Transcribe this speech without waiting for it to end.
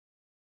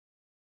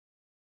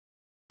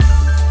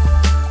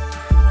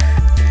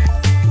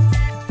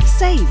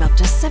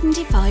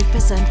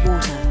75%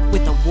 water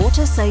with the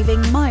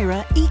water-saving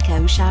Mira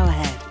Eco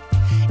Showerhead.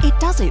 It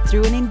does it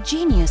through an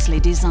ingeniously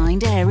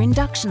designed air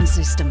induction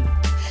system.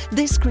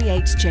 This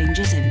creates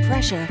changes in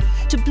pressure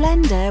to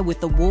blend air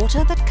with the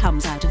water that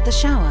comes out of the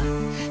shower,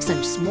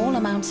 so small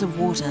amounts of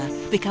water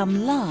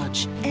become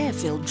large,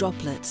 air-filled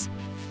droplets.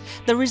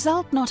 The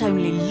result not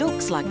only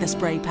looks like the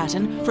spray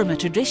pattern from a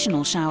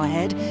traditional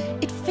showerhead,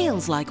 it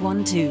feels like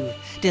one too,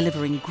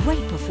 delivering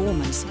great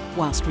performance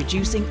whilst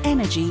reducing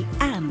energy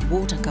and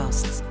water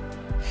costs.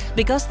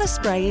 Because the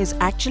spray is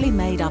actually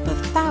made up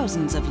of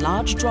thousands of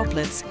large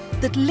droplets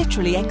that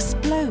literally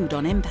explode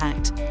on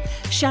impact,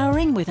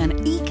 showering with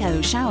an eco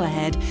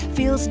showerhead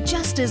feels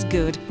just as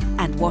good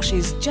and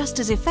washes just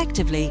as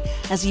effectively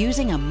as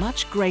using a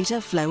much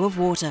greater flow of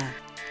water.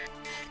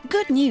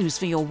 Good news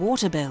for your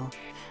water bill.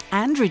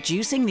 And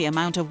reducing the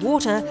amount of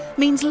water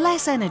means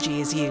less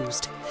energy is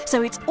used,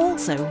 so it's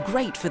also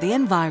great for the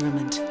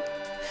environment.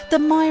 The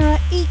Mira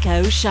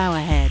Eco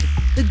Showerhead,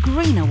 the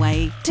greener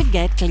way to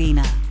get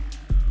cleaner.